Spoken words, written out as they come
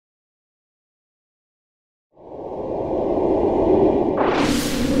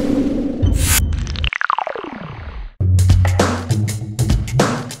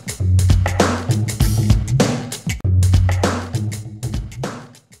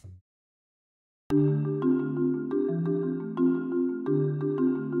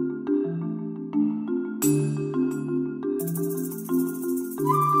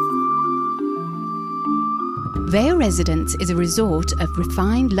Veio Residence is a resort of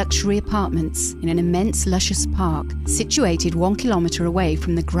refined luxury apartments in an immense luscious park situated 1 kilometre away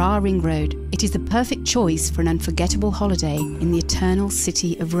from the Gra Ring Road. It is the perfect choice for an unforgettable holiday in the eternal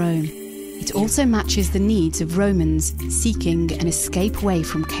city of Rome. It also matches the needs of Romans seeking an escape away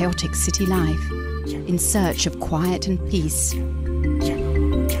from chaotic city life in search of quiet and peace.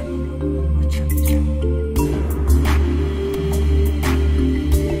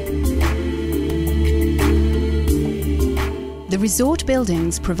 The resort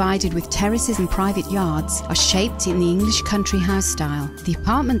buildings, provided with terraces and private yards, are shaped in the English country house style. The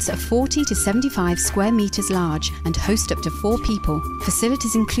apartments are 40 to 75 square metres large and host up to 4 people.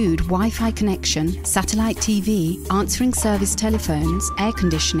 Facilities include Wi-Fi connection, satellite TV, answering service telephones, air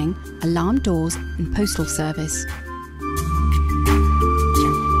conditioning, alarm doors and postal service.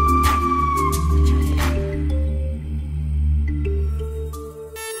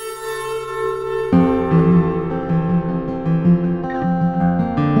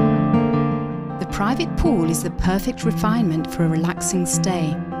 The private pool is the perfect refinement for a relaxing stay.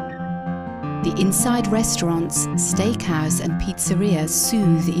 The inside restaurants, steakhouse and pizzerias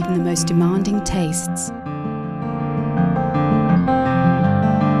soothe even the most demanding tastes.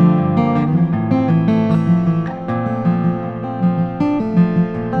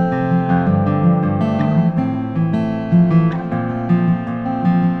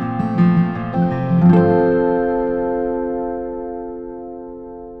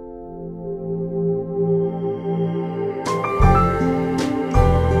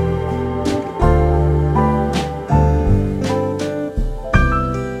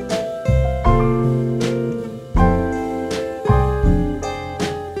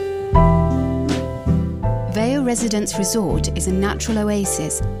 Veio Residence Resort is a natural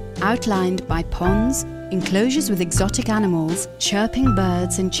oasis outlined by ponds, enclosures with exotic animals, chirping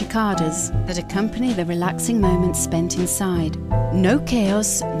birds and cicadas that accompany the relaxing moments spent inside. No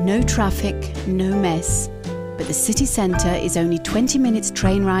chaos, no traffic, no mess, but the city centre is only 20 minutes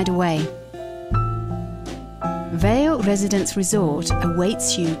train ride away. Veio Residence Resort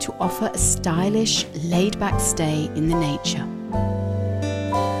awaits you to offer a stylish, laid-back stay in the nature.